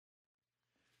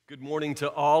Good morning to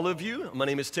all of you. My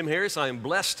name is Tim Harris. I am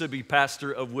blessed to be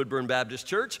pastor of Woodburn Baptist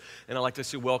Church, and I'd like to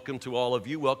say welcome to all of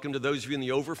you. Welcome to those of you in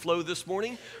the overflow this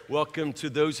morning. Welcome to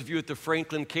those of you at the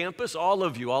Franklin campus, all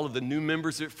of you, all of the new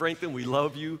members at Franklin. We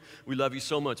love you. We love you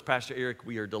so much. Pastor Eric,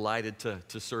 we are delighted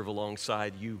to serve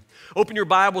alongside you. Open your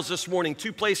Bibles this morning,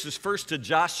 two places. First to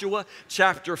Joshua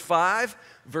chapter 5,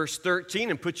 verse 13,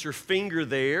 and put your finger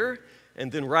there.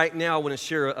 And then right now I want to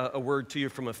share a word to you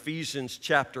from Ephesians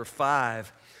chapter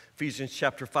 5. Ephesians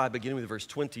chapter 5, beginning with verse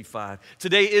 25.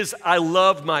 Today is I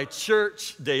Love My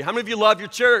Church Day. How many of you love your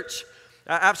church?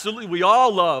 Absolutely, we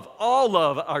all love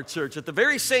our church. At the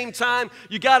very same time,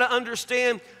 you got to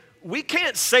understand, we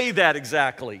can't say that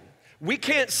exactly. I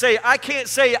can't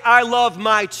say I love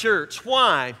my church.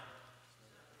 Why?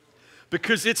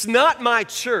 Because it's not my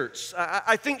church.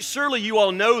 I think surely you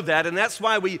all know that, and that's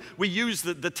why we use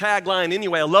the tagline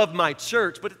anyway, I love my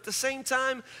church. But at the same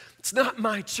time, it's not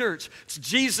my church. It's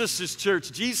Jesus'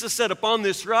 church. Jesus said, upon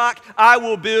this rock, I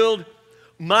will build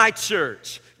my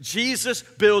church. Jesus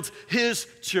builds his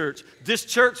church. This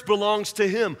church belongs to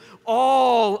him.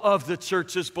 All of the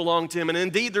churches belong to him. And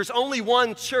indeed, there's only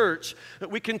one church.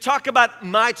 We can talk about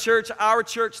my church, our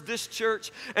church, this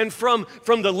church. And from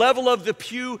the level of the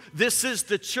pew, this is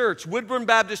the church. Woodburn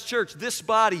Baptist Church, this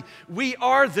body, we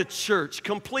are the church,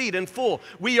 complete and full.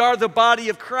 We are the body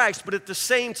of Christ. But at the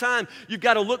same time, you've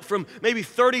got to look from maybe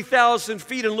 30,000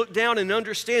 feet and look down and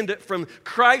understand that from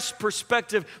Christ's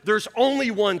perspective, there's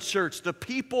only one church. The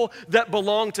people that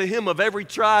belong to him of every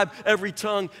tribe, every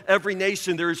tongue, every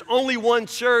nation. There is only one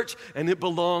church, and it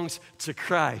belongs to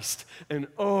Christ. And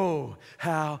oh,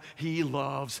 how he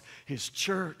loves his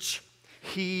church.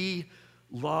 He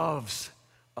loves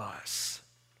us.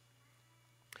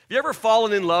 Have you ever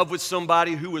fallen in love with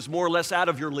somebody who was more or less out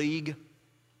of your league?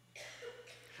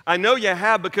 I know you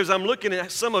have, because I'm looking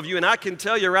at some of you, and I can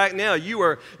tell you right now, you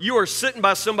are sitting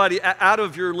by somebody out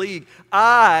of your league.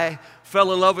 I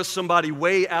fell in love with somebody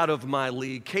way out of my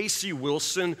league. Casey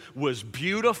Wilson was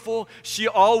beautiful. She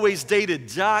always dated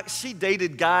jocks. She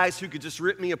dated guys who could just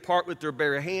rip me apart with their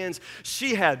bare hands.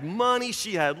 She had money.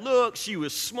 She had looks. She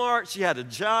was smart. She had a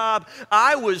job.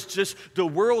 I was just the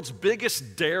world's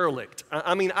biggest derelict.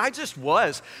 I just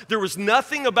was. There was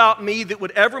nothing about me that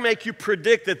would ever make you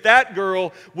predict that that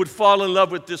girl would fall in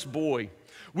love with this boy.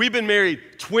 We've been married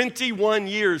 21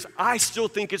 years. I still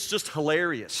think it's just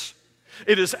hilarious.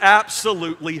 It is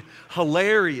absolutely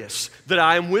hilarious that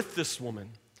I am with this woman.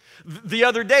 The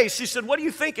other day, she said, "What are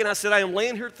you thinking?" I said, "I am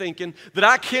laying here thinking that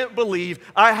I can't believe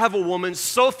I have a woman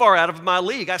so far out of my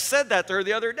league." I said that to her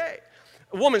the other day.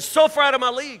 A woman so far out of my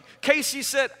league. Casey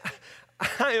said,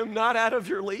 "I am not out of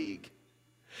your league."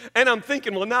 And I'm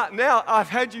thinking, well, not now. I've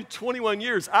had you 21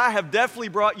 years. I have definitely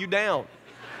brought you down.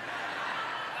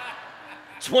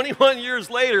 21 years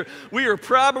later, we are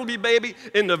probably, baby,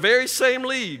 in the very same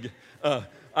league.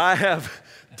 I have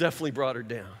definitely brought her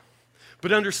down.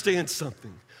 But understand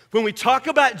something. When we talk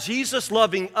about Jesus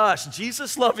loving us,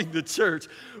 Jesus loving the church,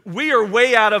 we are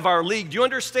way out of our league. Do you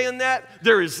understand that?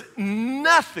 There is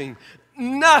nothing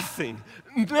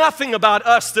about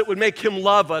us that would make him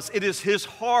love us. It is his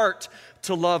heart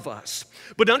to love us.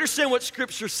 But understand what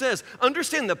Scripture says.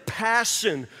 Understand the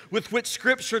passion with which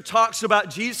Scripture talks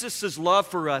about Jesus' love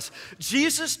for us.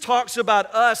 Jesus talks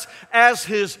about us as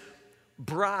his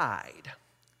bride.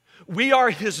 We are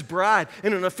his bride.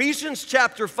 And in Ephesians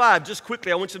chapter 5, just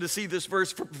quickly, I want you to see this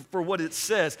verse for what it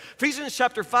says. Ephesians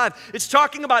chapter 5, it's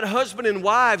talking about husband and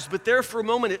wives, but there for a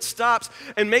moment it stops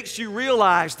and makes you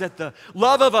realize that the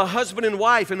love of a husband and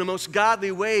wife in the most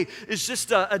godly way is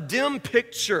just a dim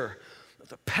picture of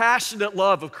the passionate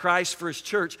love of Christ for his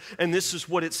church. And this is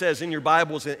what it says in your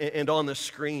Bibles and on the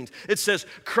screens. It says,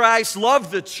 Christ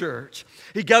loved the church.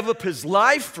 He gave up his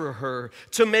life for her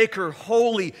to make her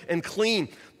holy and clean,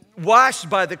 washed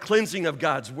by the cleansing of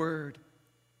God's word.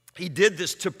 He did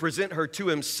this to present her to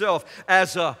himself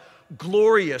as a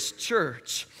glorious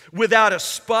church, without a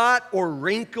spot or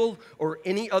wrinkle or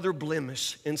any other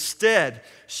blemish. Instead,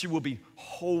 she will be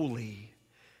holy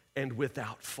and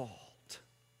without fault.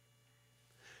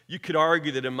 You could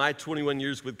argue that in my 21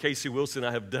 years with Casey Wilson,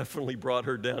 I have definitely brought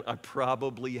her down. I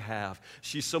probably have.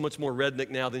 She's so much more redneck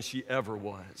now than she ever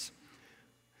was.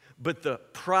 But the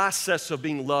process of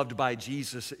being loved by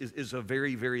Jesus is a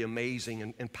very, very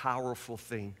amazing and powerful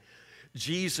thing.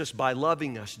 Jesus, by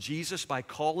loving us, Jesus, by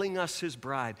calling us his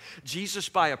bride, Jesus,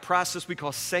 by a process we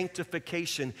call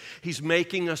sanctification, he's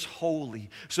making us holy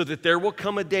so that there will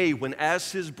come a day when,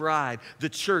 as his bride, the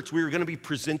church, we are going to be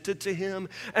presented to him,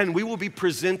 and we will be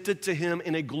presented to him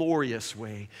in a glorious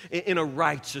way, in a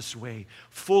righteous way,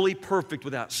 fully perfect,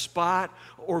 without spot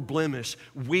or blemish.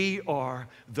 We are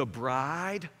the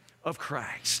bride of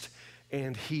Christ,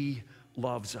 and He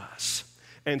loves us.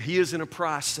 And He is in a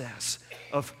process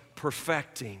of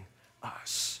perfecting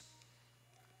us.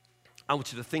 I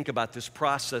want you to think about this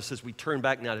process as we turn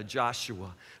back now to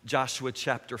Joshua. Joshua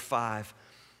chapter 5.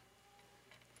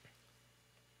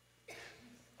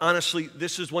 Honestly,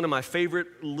 this is one of my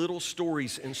favorite little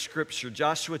stories in Scripture.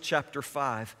 Joshua chapter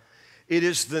 5. It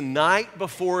is the night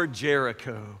before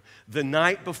Jericho. The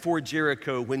night before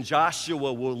Jericho, when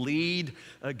Joshua will lead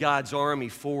God's army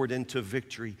forward into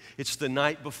victory. It's the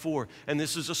night before. And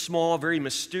this is a small, very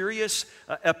mysterious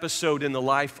episode in the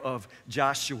life of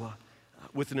Joshua,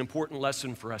 with an important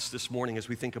lesson for us this morning as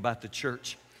we think about the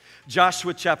church.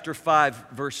 Joshua chapter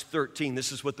 5, verse 13,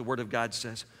 this is what the Word of God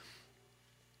says.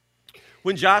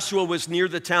 When Joshua was near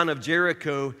the town of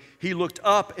Jericho, he looked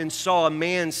up and saw a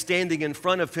man standing in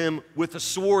front of him with a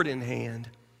sword in hand.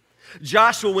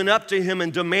 Joshua went up to him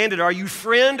and demanded, "Are you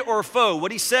friend or foe?"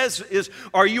 What he says is,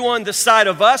 are you on the side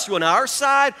of us, you on our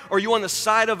side, or are you on the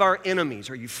side of our enemies?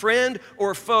 Are you friend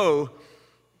or foe?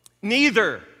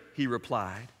 "Neither," he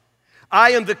replied.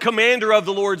 "I am the commander of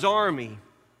the Lord's army."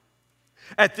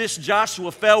 At this, Joshua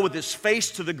fell with his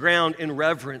face to the ground in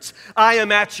reverence. "I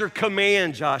am at your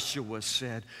command," Joshua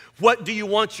said. "What do you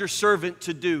want your servant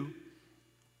to do?"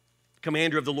 The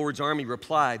commander of the Lord's army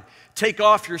replied, "Take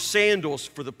off your sandals,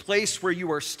 for the place where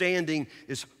you are standing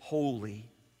is holy."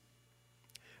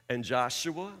 And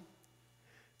Joshua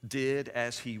did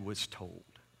as he was told.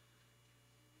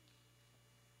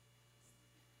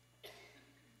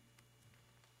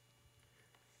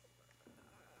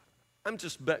 I'm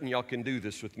just betting y'all can do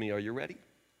this with me. Are you ready?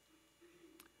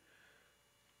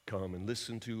 Come and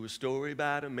listen to a story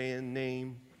about a man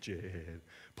named Jed.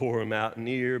 Poor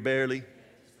mountaineer, barely.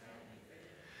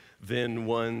 Then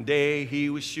one day he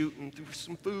was shooting through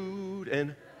some food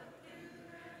and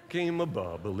came a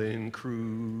bubbling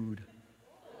crude.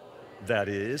 That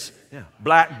is,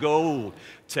 black gold,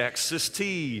 Texas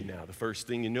tea. Now the first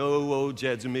thing you know, old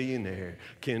Jed's a millionaire.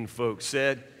 Kinfolk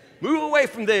said, "Move away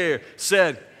from there,"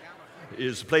 said,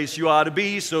 "Is the place you ought to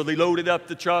be." So they loaded up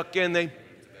the truck and they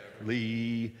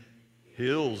Beverly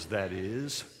Hills, that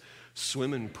is.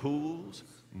 Swimming pools,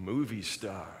 movie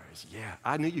stars. Yeah,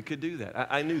 I knew you could do that.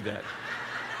 I knew that.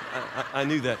 I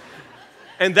knew that.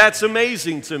 And that's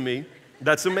amazing to me.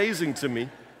 That's amazing to me.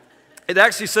 It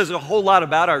actually says a whole lot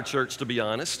about our church, to be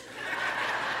honest.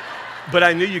 But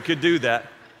I knew you could do that.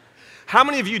 How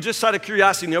many of you, just out of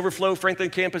curiosity, in the Overflow Franklin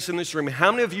campus in this room,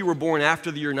 how many of you were born after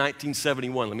the year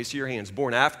 1971? Let me see your hands.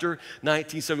 Born after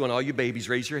 1971. All you babies,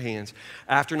 raise your hands.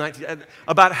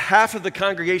 About half of the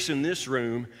congregation in this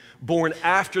room born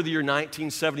after the year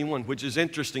 1971, which is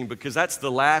interesting because that's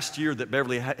the last year that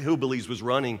Beverly Hillbillies was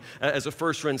running as a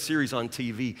first-run series on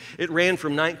TV. It ran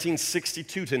from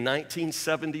 1962 to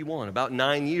 1971, about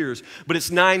 9 years. But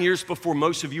it's 9 years before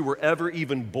most of you were ever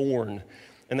even born,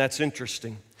 and that's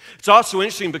interesting. It's also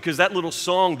interesting because that little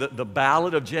song, the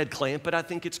Ballad of Jed Clampett, I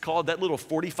think it's called, that little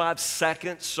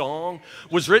 45-second song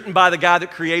was written by the guy that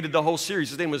created the whole series.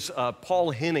 His name was Paul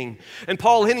Henning. And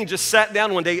Paul Henning just sat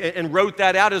down one day and wrote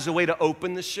that out as a way to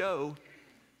open the show.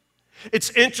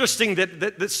 It's interesting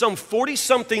that some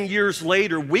 40-something years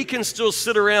later, we can still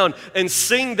sit around and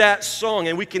sing that song,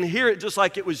 and we can hear it just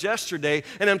like it was yesterday.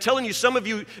 And I'm telling you, some of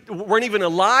you weren't even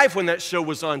alive when that show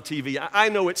was on TV. I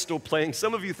know it's still playing.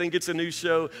 Some of you think it's a new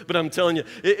show, but I'm telling you,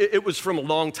 it was from a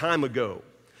long time ago.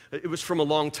 It was from a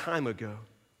long time ago.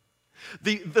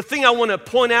 The thing I want to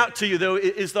point out to you, though,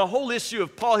 is the whole issue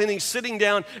of Paul Henning sitting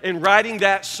down and writing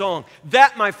that song.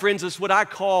 That, my friends, is what I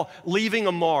call leaving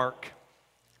a mark.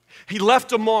 He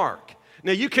left a mark.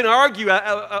 Now, you can argue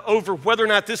over whether or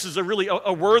not this is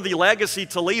a worthy legacy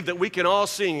to leave, that we can all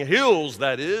sing hills,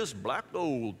 that is, black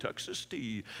gold, Texas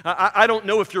tea. I don't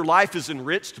know if your life is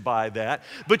enriched by that,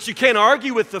 but you can't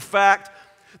argue with the fact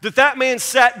that that man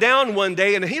sat down one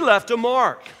day and he left a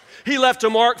mark. He left a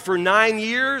mark for 9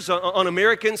 years on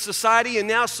American society, and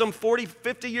now some 40,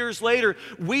 50 years later,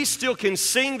 we still can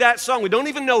sing that song. We don't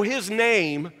even know his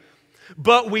name,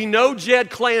 but we know Jed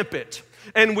Clampett.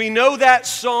 And we know that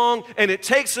song, and it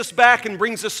takes us back and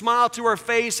brings a smile to our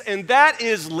face, and that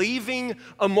is leaving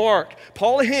a mark.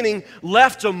 Paul Henning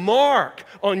left a mark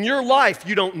on your life.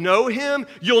 You don't know him,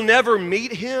 you'll never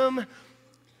meet him,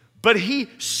 but he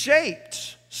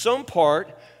shaped some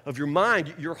part of your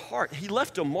mind, your heart. He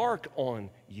left a mark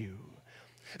on you.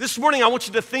 This morning, I want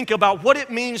you to think about what it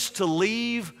means to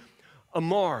leave a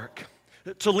mark.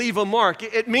 To leave a mark.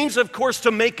 It means, of course,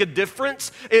 to make a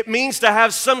difference. It means to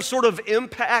have some sort of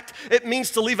impact. It means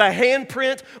to leave a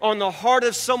handprint on the heart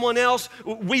of someone else.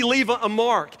 We leave a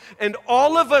mark. And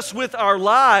all of us with our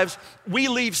lives, we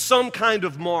leave some kind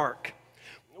of mark.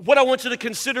 what I want you to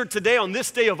consider today on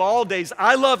this day of all days,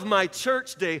 I love my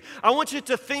church day. I want you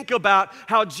to think about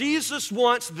how Jesus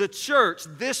wants the church,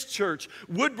 this church,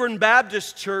 Woodburn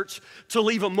Baptist Church, to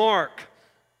leave a mark.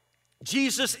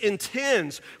 Jesus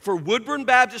intends for Woodburn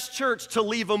Baptist Church to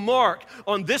leave a mark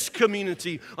on this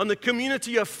community, on the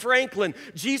community of Franklin.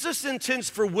 Jesus intends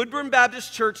for Woodburn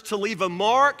Baptist Church to leave a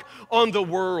mark on the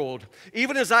world.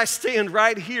 Even as I stand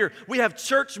right here, we have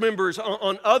church members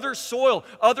on other soil,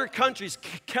 other countries.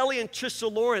 Kelly and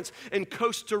Trisha Lawrence in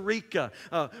Costa Rica.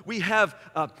 We have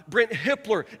Brent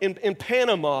Hippler in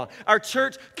Panama. Our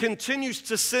church continues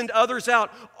to send others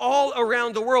out all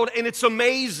around the world, and it's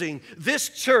amazing. This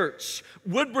church,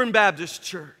 Woodburn Baptist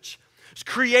Church, is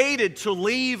created to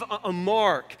leave a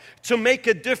mark, to make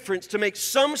a difference, to make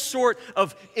some sort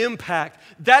of impact.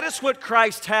 That is what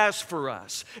Christ has for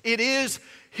us. It is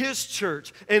His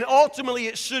church, and ultimately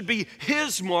it should be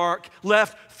His mark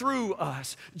left through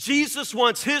us. Jesus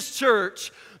wants His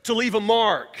church to leave a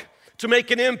mark, to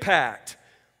make an impact,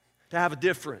 to have a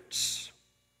difference.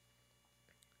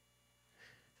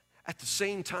 At the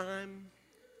same time,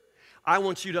 I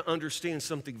want you to understand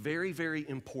something very, very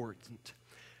important.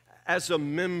 As a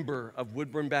member of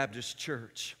Woodburn Baptist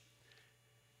Church,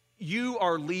 you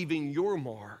are leaving your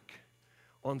mark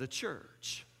on the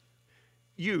church.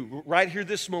 You, right here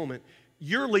this moment,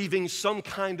 you're leaving some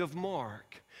kind of mark.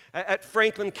 At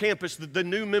Franklin campus, the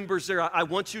new members there, I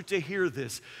want you to hear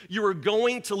this. You are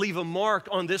going to leave a mark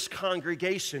on this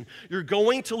congregation. You're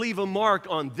going to leave a mark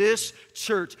on this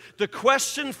church. The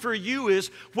question for you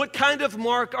is, what kind of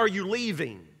mark are you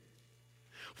leaving?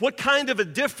 What kind of a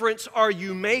difference are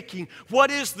you making?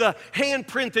 What is the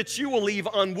handprint that you will leave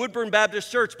on Woodburn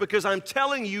Baptist Church? Because I'm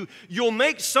telling you, you'll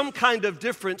make some kind of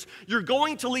difference. You're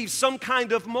going to leave some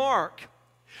kind of mark.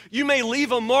 You may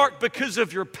leave a mark because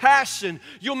of your passion.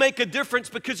 You'll make a difference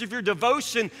because of your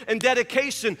devotion and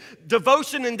dedication.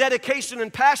 Devotion and dedication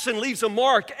and passion leaves a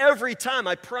mark every time,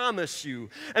 I promise you.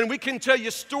 And we can tell you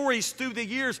stories through the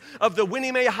years of the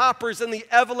Winnie Mae Hoppers and the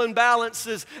Evelyn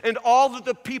Balances and all of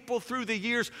the people through the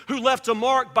years who left a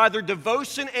mark by their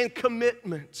devotion and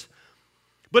commitment.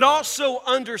 But also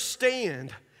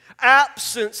understand,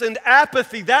 absence and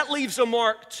apathy, that leaves a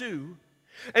mark too.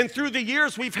 And through the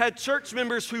years, we've had church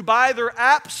members who, by their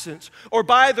absence or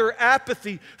by their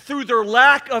apathy, through their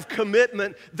lack of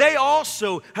commitment, they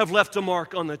also have left a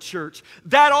mark on the church.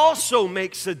 That also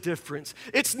makes a difference.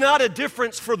 It's not a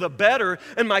difference for the better.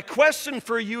 And my question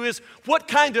for you is, what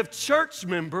kind of church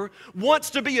member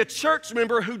wants to be a church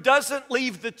member who doesn't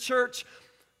leave the church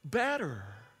better?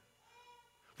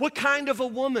 What kind of a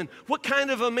woman, what kind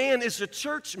of a man is a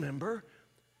church member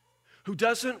who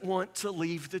doesn't want to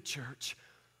leave the church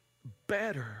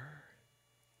better?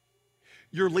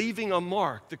 You're leaving a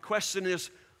mark. The question is,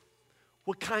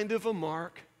 what kind of a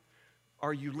mark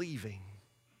are you leaving?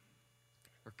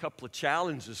 There are a couple of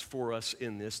challenges for us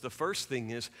in this. The first thing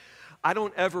is, I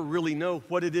don't ever really know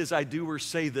what it is I do or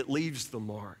say that leaves the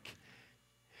mark.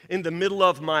 In the middle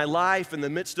of my life, in the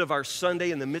midst of our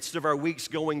Sunday, in the midst of our weeks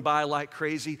going by like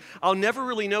crazy, I'll never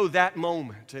really know that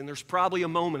moment. And there's probably a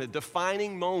moment, a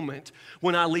defining moment,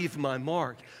 when I leave my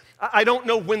mark. I don't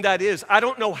know when that is. I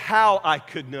don't know how I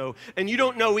could know. And you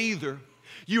don't know either.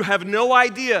 You have no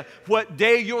idea what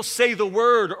day you'll say the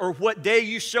word or what day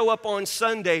you show up on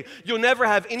Sunday. You'll never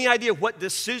have any idea what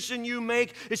decision you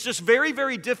make. It's just very,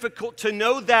 very difficult to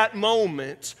know that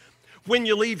moment when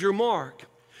you leave your mark.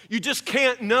 You just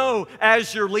can't know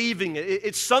as you're leaving it.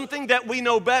 It's something that we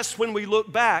know best when we look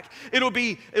back. It'll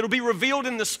be revealed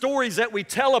in the stories that we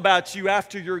tell about you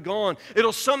after you're gone.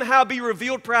 It'll somehow be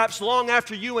revealed perhaps long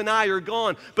after you and I are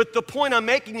gone. But the point I'm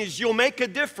making is you'll make a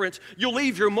difference. You'll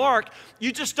leave your mark.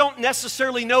 You just don't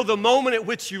necessarily know the moment at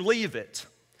which you leave it.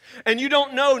 And you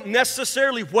don't know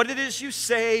necessarily what it is you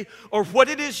say or what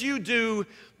it is you do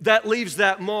that leaves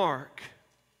that mark.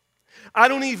 I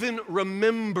don't even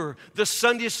remember the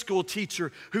Sunday school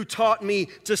teacher who taught me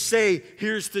to say,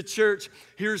 here's the church,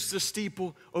 here's the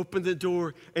steeple, open the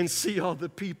door and see all the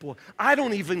people. I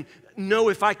don't even know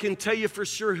if I can tell you for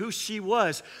sure who she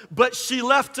was, but she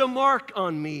left a mark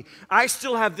on me. I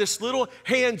still have this little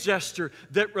hand gesture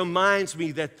that reminds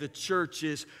me that the church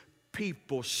is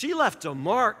people. She left a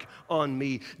mark on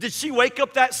me. Did she wake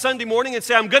up that Sunday morning and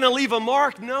say, I'm going to leave a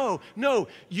mark? No,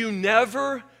 you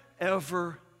never,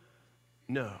 ever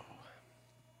know.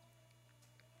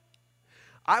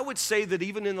 I would say that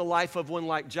even in the life of one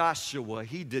like Joshua,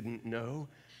 he didn't know.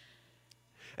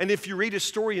 And if you read his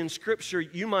story in Scripture,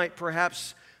 you might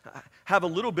perhaps have a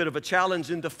little bit of a challenge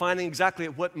in defining exactly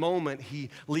at what moment he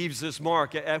leaves his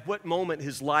mark, at what moment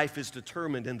his life is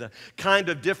determined, and the kind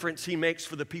of difference he makes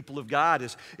for the people of God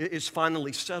is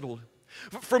finally settled.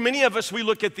 For many of us, we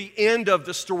look at the end of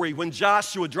the story when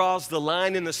Joshua draws the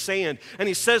line in the sand and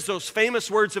he says those famous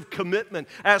words of commitment,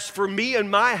 "As for me and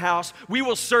my house, we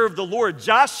will serve the Lord."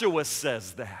 Joshua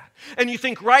says that. And you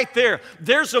think right there,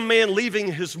 there's a man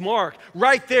leaving his mark.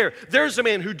 Right there, there's a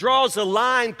man who draws a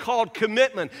line called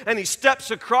commitment, and he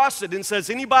steps across it and says,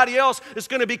 anybody else is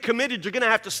going to be committed, you're going to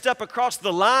have to step across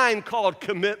the line called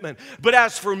commitment. But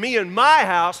as for me and my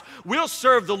house, we'll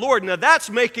serve the Lord. Now that's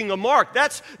making a mark.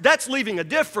 That's leaving a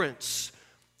difference.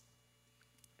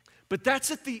 But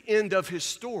that's at the end of his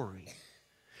story.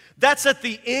 That's at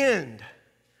the end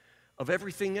of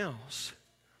everything else.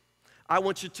 I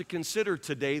want you to consider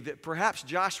today that perhaps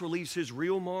Joshua leaves his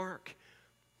real mark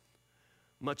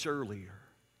much earlier.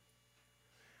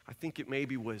 I think it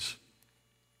maybe was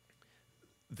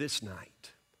this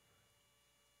night.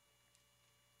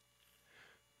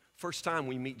 First time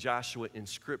we meet Joshua in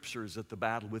Scripture is at the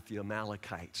battle with the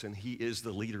Amalekites, and he is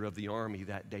the leader of the army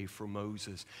that day for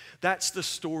Moses. That's the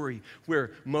story where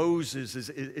Moses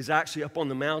is actually up on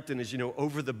the mountain,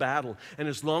 over the battle. And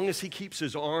as long as he keeps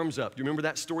his arms up, do you remember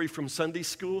that story from Sunday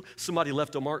school? Somebody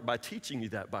left a mark by teaching you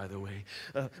that, by the way.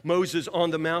 Moses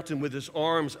on the mountain with his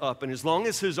arms up, and as long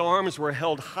as his arms were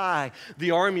held high,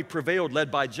 the army prevailed, led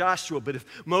by Joshua. But if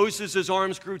Moses'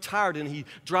 arms grew tired and he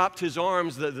dropped his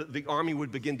arms, the army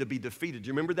would begin to be defeated. Do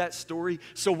you remember that story?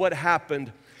 So what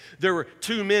happened? There were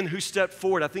two men who stepped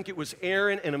forward. I think it was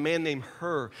Aaron and a man named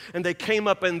Hur. And they came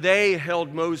up and they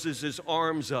held Moses'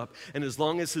 arms up. And as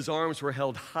long as his arms were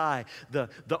held high,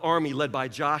 the army led by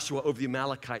Joshua over the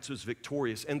Amalekites was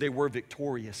victorious. And they were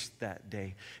victorious that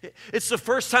day. It's the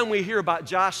first time we hear about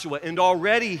Joshua. And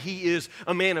already he is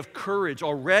a man of courage.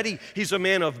 Already he's a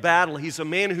man of battle. He's a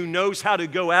man who knows how to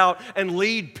go out and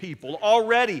lead people.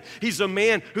 Already he's a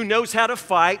man who knows how to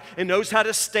fight and knows how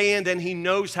to stand. And he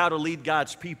knows how to lead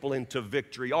God's people into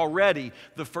victory already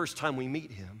the first time we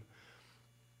meet him.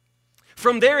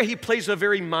 From there, he plays a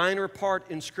very minor part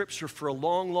in Scripture for a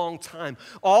long, long time.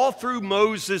 All through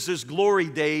Moses' glory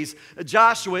days,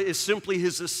 Joshua is simply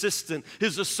his assistant,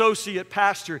 his associate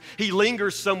pastor. He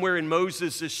lingers somewhere in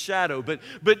Moses' shadow.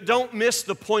 But don't miss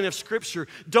the point of Scripture.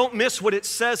 Don't miss what it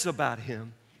says about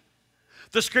him.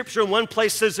 The Scripture in one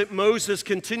place says that Moses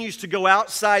continues to go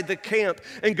outside the camp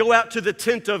and go out to the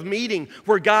tent of meeting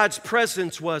where God's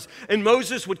presence was. And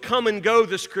Moses would come and go,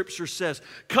 the Scripture says,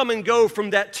 come and go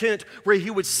from that tent where he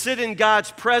would sit in God's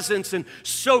presence and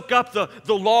soak up the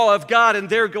law of God and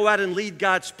there go out and lead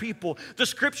God's people. The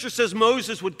Scripture says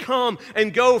Moses would come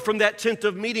and go from that tent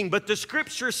of meeting, but the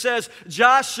Scripture says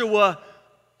Joshua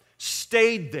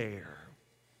stayed there.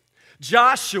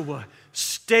 Joshua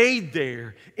stayed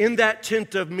there in that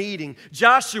tent of meeting.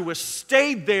 Joshua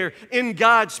stayed there in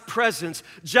God's presence.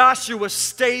 Joshua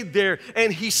stayed there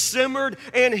and he simmered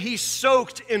and he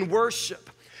soaked in worship.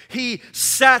 He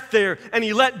sat there and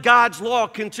he let God's law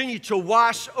continue to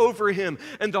wash over him.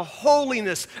 And the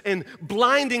holiness and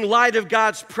blinding light of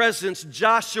God's presence,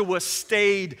 Joshua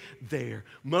stayed there.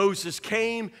 Moses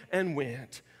came and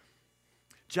went.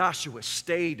 Joshua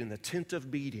stayed in the tent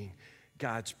of meeting,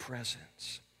 God's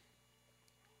presence.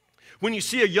 When you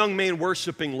see a young man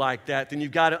worshiping like that, then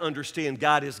you've got to understand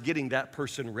God is getting that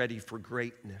person ready for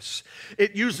greatness.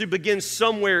 It usually begins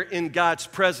somewhere in God's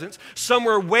presence,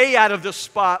 somewhere way out of the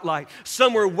spotlight,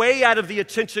 somewhere way out of the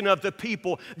attention of the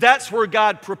people. That's where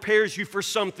God prepares you for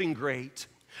something great.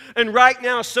 And right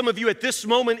now, some of you at this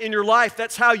moment in your life,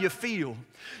 that's how you feel.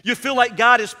 You feel like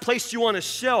God has placed you on a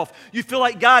shelf. You feel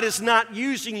like God is not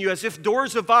using you, as if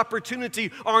doors of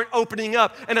opportunity aren't opening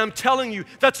up. And I'm telling you,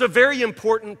 that's a very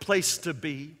important place to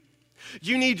be.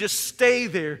 You need to stay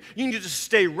there. You need to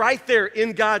stay right there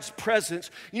in God's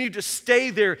presence. You need to stay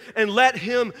there and let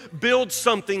Him build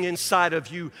something inside of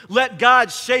you. Let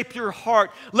God shape your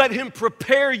heart. Let Him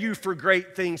prepare you for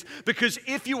great things. Because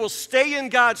if you will stay in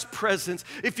God's presence,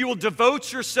 if you will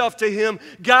devote yourself to Him,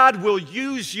 God will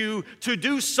use you to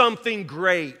do something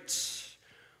great.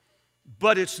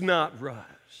 But it's not rushed.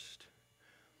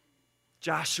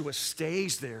 Joshua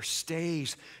stays there,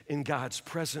 stays in God's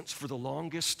presence for the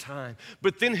longest time.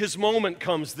 But then his moment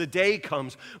comes, the day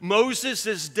comes. Moses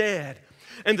is dead.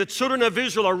 And the children of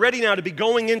Israel are ready now to be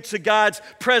going into God's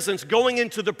presence, going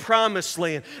into the promised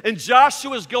land. And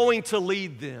Joshua is going to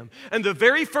lead them. And the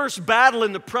very first battle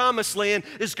in the promised land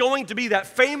is going to be that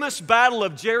famous battle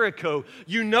of Jericho.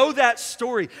 You know that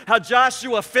story, how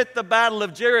Joshua fit the battle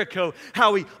of Jericho,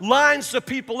 how he lines the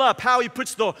people up, how he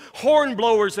puts the horn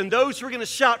blowers and those who are going to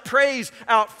shout praise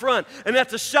out front. And at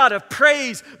the shout of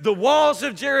praise, the walls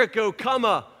of Jericho come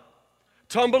up,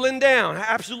 tumbling down.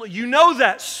 Absolutely, you know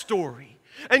that story.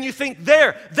 And you think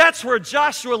that's where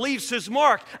Joshua leaves his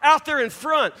mark, out there in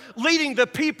front, leading the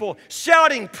people,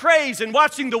 shouting praise and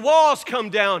watching the walls come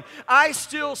down. I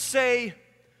still say,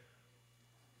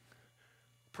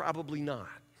 probably not.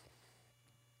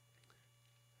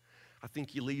 I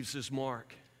think he leaves his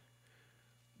mark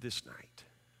this night.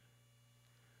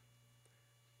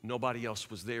 Nobody else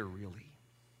was there, really.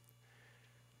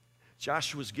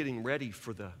 Joshua's getting ready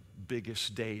for the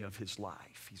biggest day of his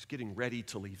life. He's getting ready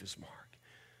to leave his mark.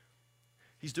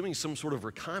 He's doing some sort of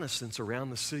reconnaissance around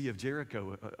the city of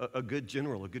Jericho, a good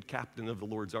general, a good captain of the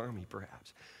Lord's army,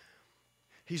 perhaps.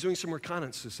 He's doing some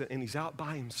reconnaissance, and he's out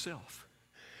by himself.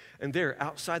 And there,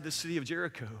 outside the city of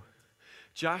Jericho,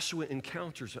 Joshua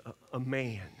encounters a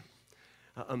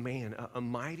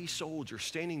mighty soldier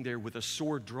standing there with a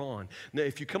sword drawn. Now,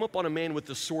 if you come up on a man with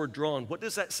a sword drawn, what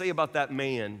does that say about that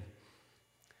man?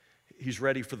 He's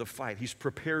ready for the fight. He's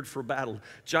prepared for battle.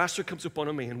 Joshua comes upon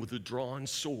a man with a drawn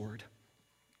sword.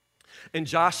 And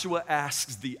Joshua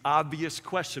asks the obvious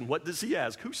question. What does he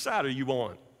ask? Whose side are you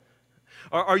on?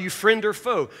 Are you friend or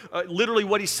foe? Literally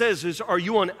what he says is, are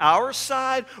you on our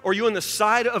side or are you on the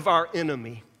side of our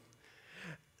enemy?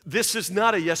 This is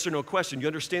not a yes or no question. You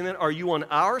understand that? Are you on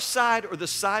our side or the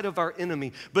side of our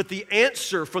enemy? But the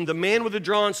answer from the man with the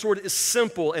drawn sword is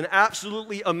simple and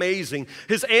absolutely amazing.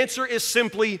 His answer is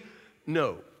simply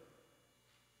no.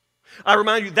 I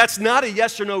remind you, that's not a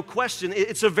yes or no question.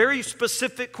 It's a very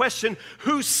specific question.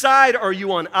 Whose side are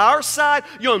you on? Our side?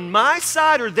 You on my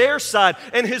side or their side?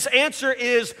 And his answer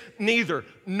is neither.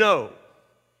 No.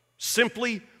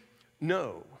 Simply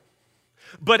no.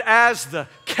 But as the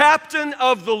captain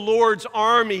of the Lord's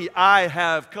army, I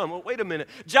have come. Well, wait a minute.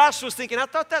 Joshua's thinking, I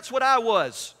thought that's what I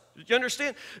was. You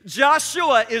understand?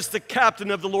 Joshua is the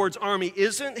captain of the Lord's army,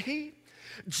 isn't he?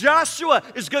 Joshua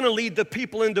is going to lead the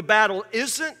people into battle,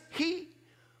 isn't he? He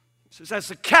says, as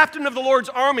the captain of the Lord's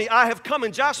army, I have come.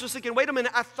 And Joshua's thinking, wait a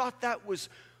minute, I thought that was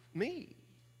me.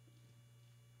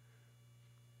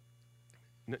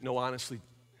 No, honestly,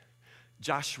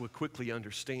 Joshua quickly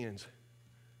understands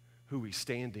who he's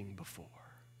standing before.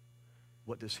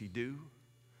 What does he do?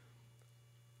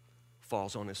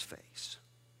 Falls on his face.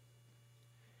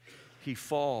 He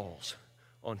falls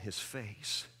on his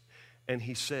face and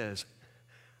he says,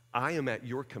 I am at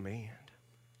your command.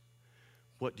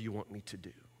 What do you want me to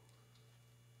do?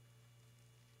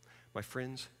 My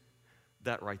friends,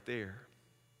 that right there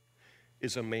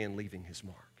is a man leaving his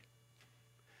mark.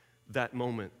 That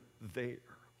moment there,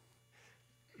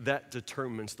 that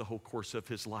determines the whole course of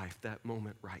his life, that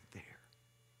moment right there.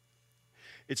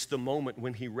 It's the moment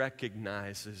when he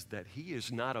recognizes that he is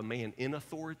not a man in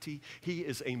authority, he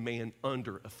is a man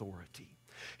under authority.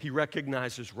 He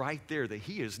recognizes right there that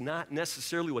he is not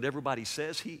necessarily what everybody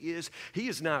says he is. He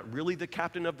is not really the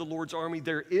captain of the Lord's army.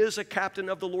 There is a captain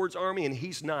of the Lord's army, and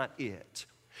he's not it.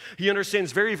 He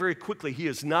understands very, very quickly he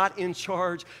is not in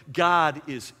charge. God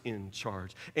is in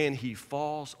charge. And he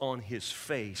falls on his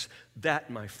face.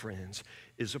 That, my friends,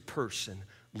 is a person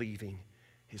leaving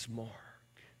his mark.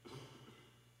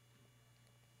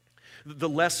 The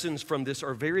lessons from this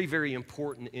are very, very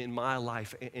important in my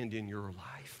life and in your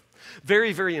life.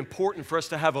 Very, very important for us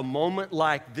to have a moment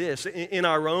like this in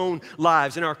our own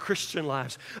lives, in our Christian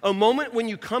lives. A moment when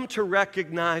you come to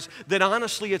recognize that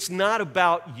honestly it's not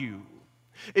about you.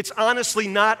 It's honestly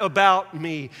not about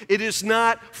me. It is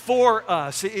not for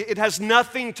us. It has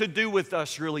nothing to do with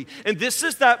us, really. And this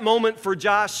is that moment for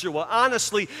Joshua.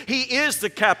 Honestly, he is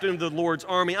the captain of the Lord's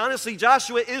army. Honestly,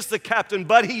 Joshua is the captain,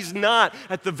 but he's not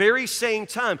at the very same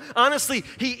time. Honestly,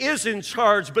 he is in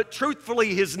charge, but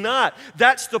truthfully, he's not.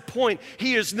 That's the point.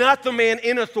 He is not the man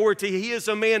in authority. He is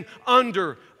a man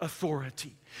under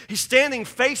authority. He's standing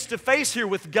face to face here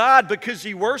with God because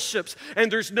he worships, and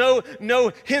there's no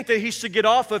hint that he should get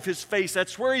off of his face.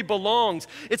 That's where he belongs.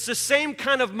 It's the same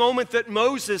kind of moment that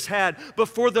Moses had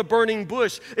before the burning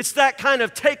bush. It's that kind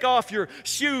of take off your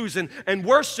shoes and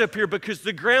worship here because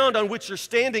the ground on which you're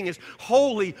standing is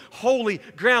holy, holy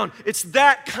ground. It's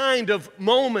that kind of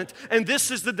moment, and this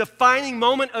is the defining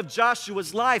moment of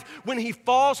Joshua's life when he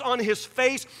falls on his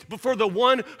face before the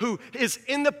one who is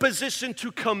in the position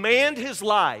to command his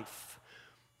life.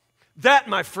 That,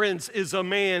 my friends, is a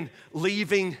man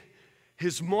leaving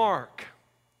his mark.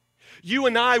 You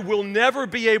and I will never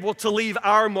be able to leave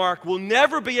our mark. We'll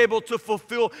never be able to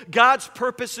fulfill God's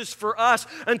purposes for us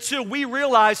until we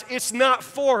realize it's not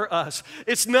for us.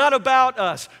 It's not about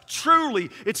us. Truly,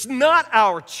 it's not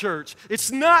our church.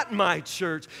 It's not my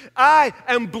church. I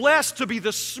am blessed to be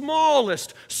the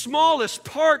smallest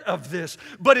part of this,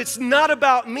 but it's not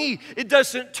about me. It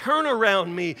doesn't turn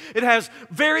around me. It has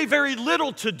very, very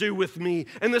little to do with me.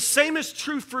 And the same is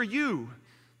true for you.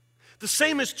 The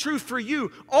same is true for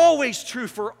you, always true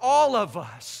for all of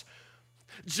us.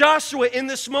 Joshua in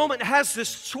this moment has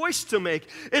this choice to make.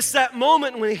 It's that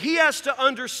moment when he has to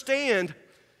understand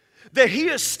that he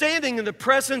is standing in the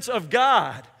presence of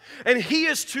God and he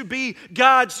is to be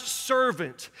God's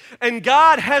servant. And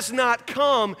God has not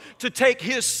come to take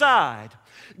his side.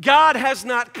 God has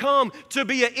not come to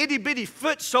be an itty-bitty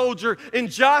foot soldier in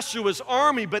Joshua's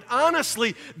army, but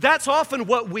honestly, that's often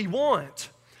what we want.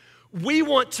 We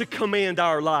want to command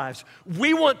our lives.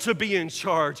 We want to be in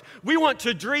charge. We want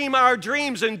to dream our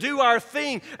dreams and do our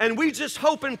thing, and we just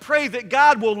hope and pray that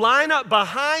God will line up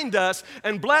behind us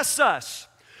and bless us.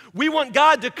 We want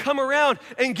God to come around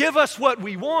and give us what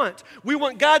we want. We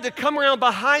want God to come around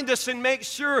behind us and make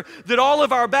sure that all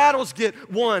of our battles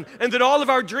get won and that all of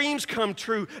our dreams come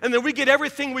true and that we get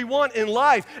everything we want in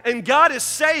life. And God is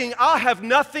saying, I'll have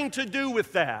nothing to do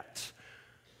with that.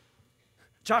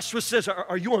 Joshua says,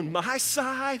 are you on my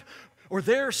side or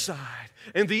their side?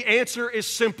 And the answer is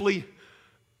simply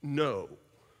no.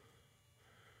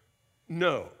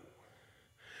 No.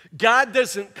 God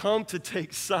doesn't come to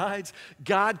take sides.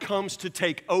 God comes to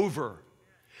take over.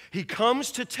 He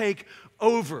comes to take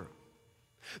over.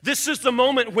 This is the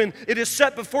moment when it is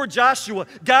set before Joshua.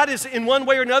 God is in one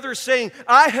way or another saying,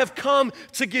 I have come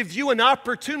to give you an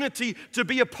opportunity to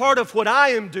be a part of what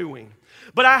I am doing.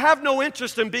 But I have no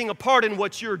interest in being a part in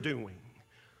what you're doing.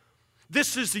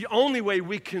 This is the only way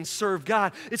we can serve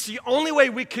God. It's the only way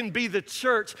we can be the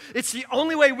church. It's the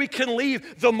only way we can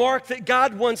leave the mark that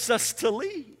God wants us to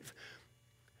leave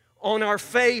on our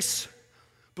face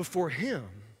before Him.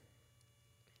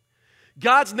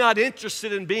 God's not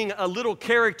interested in being a little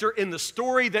character in the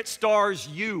story that stars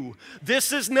you.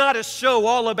 This is not a show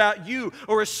all about you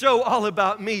or a show all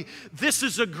about me. This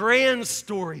is a grand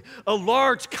story, a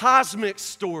large cosmic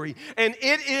story, and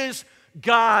it is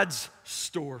God's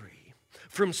story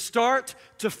from start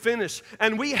to finish.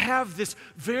 And we have this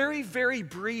very, very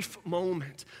brief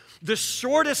moment, the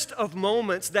shortest of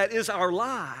moments that is our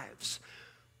lives.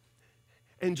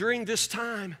 And during this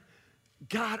time,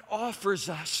 God offers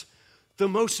us the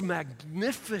most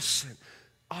magnificent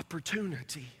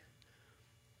opportunity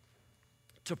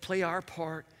to play our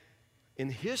part in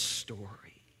His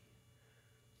story.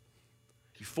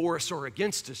 You for us or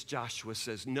against us, Joshua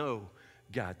says. No,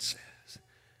 God says.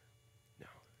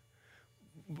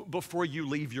 No. Before you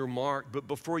leave your mark, but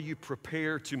before you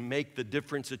prepare to make the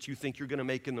difference that you think you're going to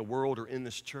make in the world or in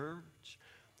this church,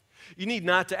 you need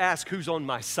not to ask who's on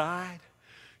my side.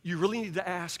 You really need to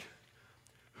ask,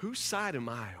 whose side am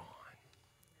I on?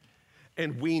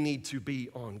 And we need to be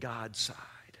on God's side.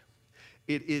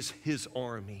 It is His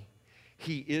army.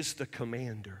 He is the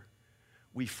commander.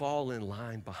 We fall in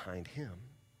line behind Him.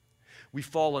 We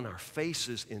fall on our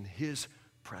faces in His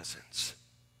presence.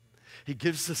 He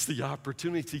gives us the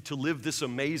opportunity to live this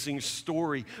amazing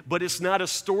story, but it's not a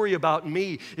story about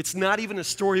me. It's not even a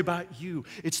story about you.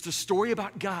 It's the story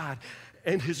about God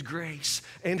and His grace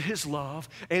and His love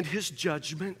and His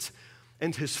judgment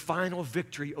and His final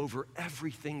victory over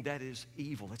everything that is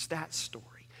evil. It's that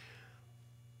story.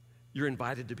 You're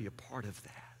invited to be a part of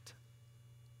that.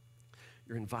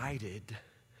 You're invited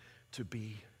to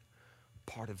be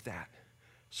part of that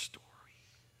story.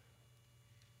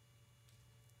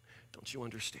 Don't you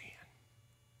understand?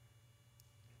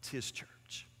 It's His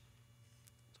church.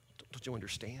 Don't you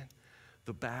understand?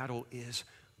 The battle is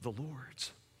the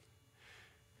Lord's.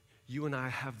 You and I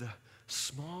have the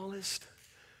smallest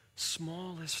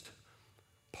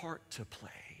part to play.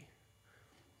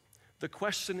 The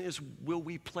question is, will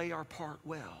we play our part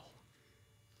well?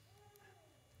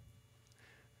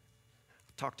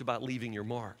 Talked about leaving your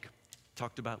mark.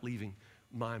 Talked about leaving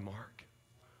my mark.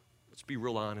 Let's be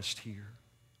real honest here.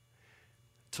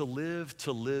 To leave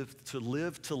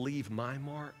my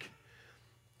mark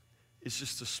is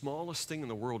just the smallest thing in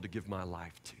the world to give my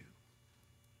life to.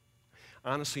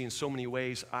 Honestly, in so many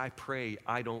ways, I pray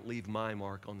I don't leave my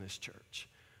mark on this church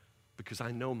because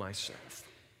I know myself.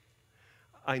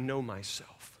 I know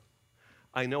myself.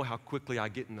 I know how quickly I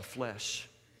get in the flesh.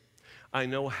 I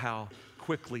know how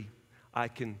quickly I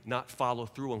can not follow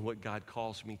through on what God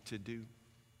calls me to do.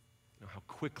 I know how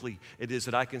quickly it is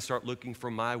that I can start looking for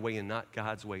my way and not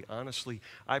God's way. Honestly,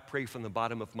 I pray from the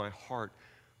bottom of my heart,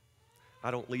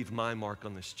 I don't leave my mark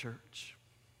on this church.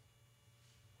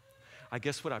 I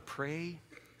guess what I pray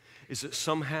is that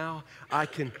somehow I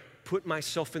can put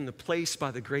myself in the place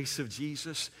by the grace of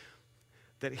Jesus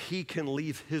that He can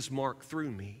leave His mark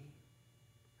through me.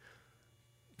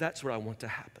 That's what I want to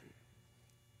happen.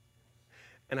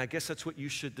 And I guess that's what you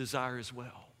should desire as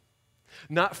well.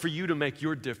 Not for you to make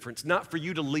your difference, not for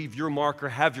you to leave your mark or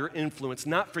have your influence,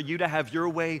 not for you to have your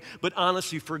way, but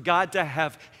honestly, for God to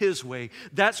have His way.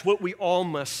 That's what we all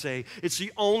must say. It's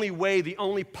the only way, the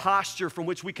only posture from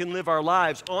which we can live our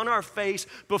lives, on our face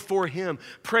before Him,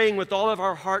 praying with all of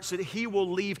our hearts that He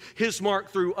will leave His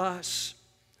mark through us.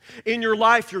 In your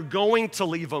life, you're going to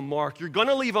leave a mark. You're going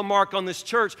to leave a mark on this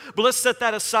church, but let's set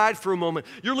that aside for a moment.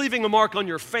 You're leaving a mark on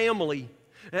your family.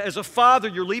 As a father,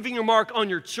 you're leaving your mark on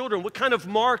your children. What kind of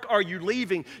mark are you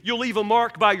leaving? You'll leave a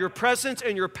mark by your presence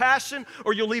and your passion,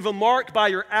 or you'll leave a mark by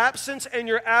your absence and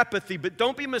your apathy. But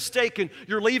don't be mistaken,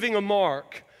 you're leaving a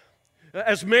mark.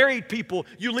 As married people,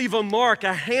 you leave a mark,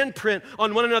 a handprint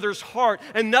on one another's heart,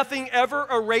 and nothing ever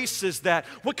erases that.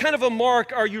 What kind of a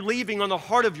mark are you leaving on the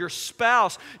heart of your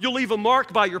spouse? You'll leave a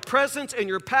mark by your presence and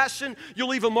your passion. You'll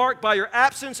leave a mark by your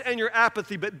absence and your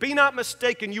apathy. But be not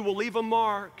mistaken, you will leave a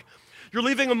mark. You're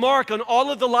leaving a mark on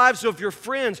all of the lives of your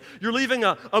friends. You're leaving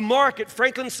a mark at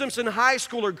Franklin Simpson High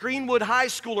School or Greenwood High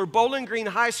School or Bowling Green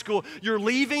High School. You're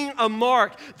leaving a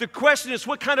mark. The question is,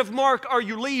 what kind of mark are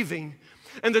you leaving?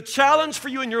 And the challenge for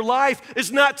you in your life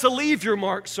is not to leave your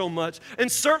mark so much,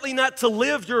 and certainly not to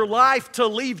live your life to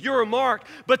leave your mark,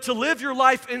 but to live your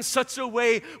life in such a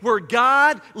way where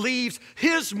God leaves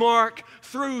His mark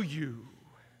through you.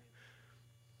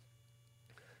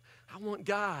 I want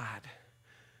God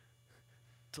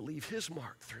to leave His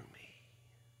mark through me.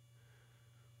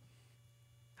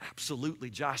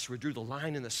 Absolutely, Joshua drew the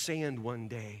line in the sand one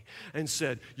day and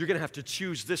said, you're going to have to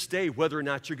choose this day whether or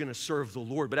not you're going to serve the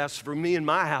Lord. But as for me and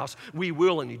my house, we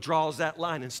will. And he draws that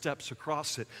line and steps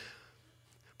across it.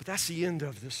 But that's the end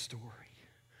of this story.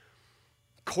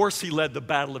 Of course, he led the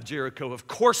battle of Jericho. Of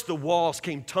course, the walls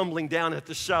came tumbling down at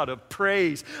the shout of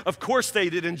praise. Of course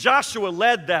they did, and Joshua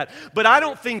led that. But I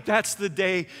don't think that's the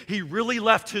day he really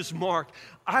left his mark.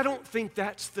 I don't think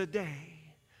that's the day.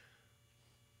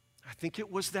 I think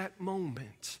it was that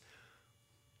moment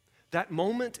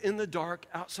in the dark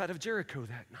outside of Jericho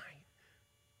that night,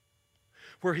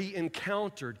 where he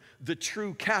encountered the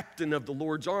true captain of the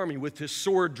Lord's army with his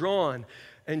sword drawn,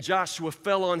 and Joshua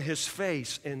fell on his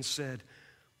face and said,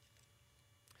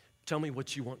 tell me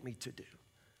what you want me to do.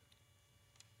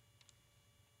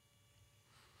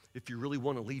 If you really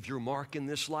want to leave your mark in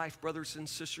this life, brothers and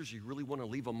sisters, you really want to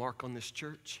leave a mark on this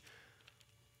church,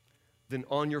 then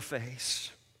on your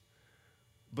face,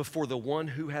 before the one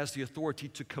who has the authority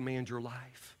to command your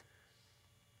life,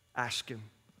 ask Him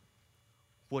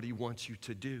what He wants you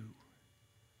to do.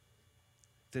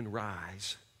 Then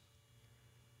rise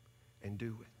and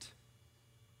do it.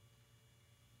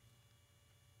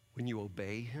 When you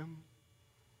obey Him,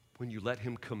 when you let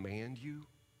Him command you,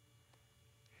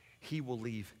 He will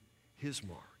leave His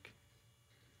mark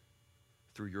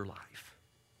through your life.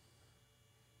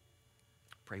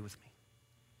 Pray with me.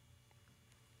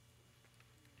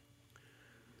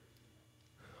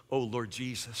 Oh, Lord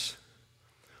Jesus,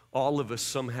 all of us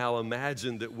somehow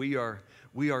imagine that we are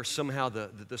somehow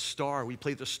the star. We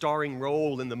play the starring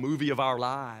role in the movie of our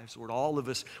lives. Lord, all of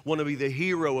us want to be the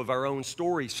hero of our own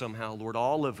story somehow. Lord,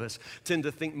 all of us tend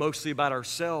to think mostly about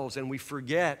ourselves, and we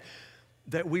forget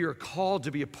that we are called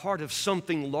to be a part of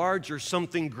something larger,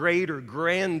 something greater,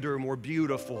 grander, more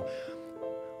beautiful.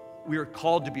 We are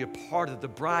called to be a part of the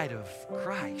bride of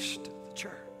Christ, the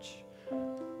church.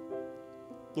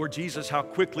 Lord Jesus, how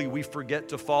quickly we forget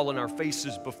to fall on our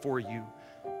faces before you,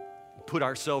 put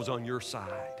ourselves on your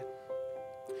side.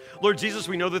 Lord Jesus,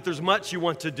 we know that there's much you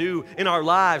want to do in our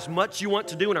lives, much you want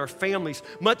to do in our families,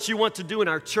 much you want to do in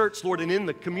our church, Lord, and in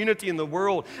the community, in the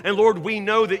world. And Lord, we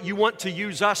know that you want to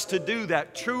use us to do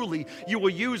that. Truly, you will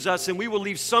use us and we will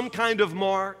leave some kind of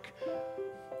mark.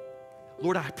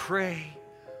 Lord, I pray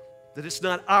that it's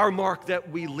not our mark that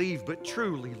we leave, but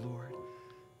truly, Lord,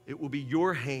 it will be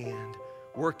your hand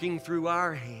working through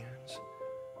our hands,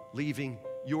 leaving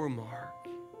your mark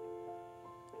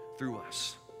through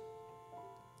us.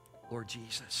 Lord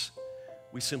Jesus,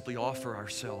 we simply offer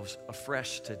ourselves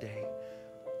afresh today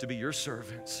to be your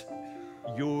servants,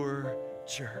 your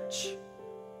church.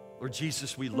 Lord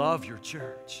Jesus, we love your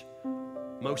church.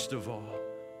 Most of all,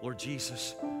 Lord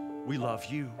Jesus, we love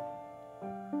you.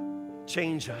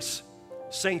 Change us,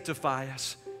 sanctify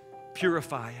us,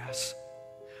 purify us,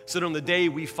 so that on the day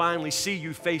we finally see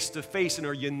you face to face and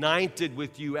are united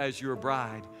with you as your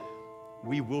bride,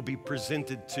 we will be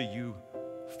presented to you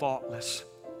faultless,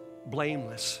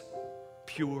 blameless,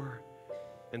 pure,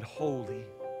 and holy,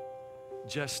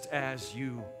 just as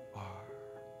you are.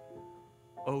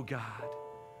 Oh God,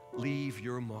 leave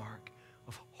your mark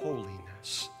of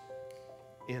holiness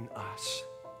in us.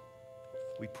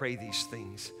 We pray these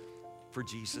things for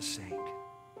Jesus' sake.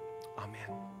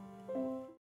 Amen.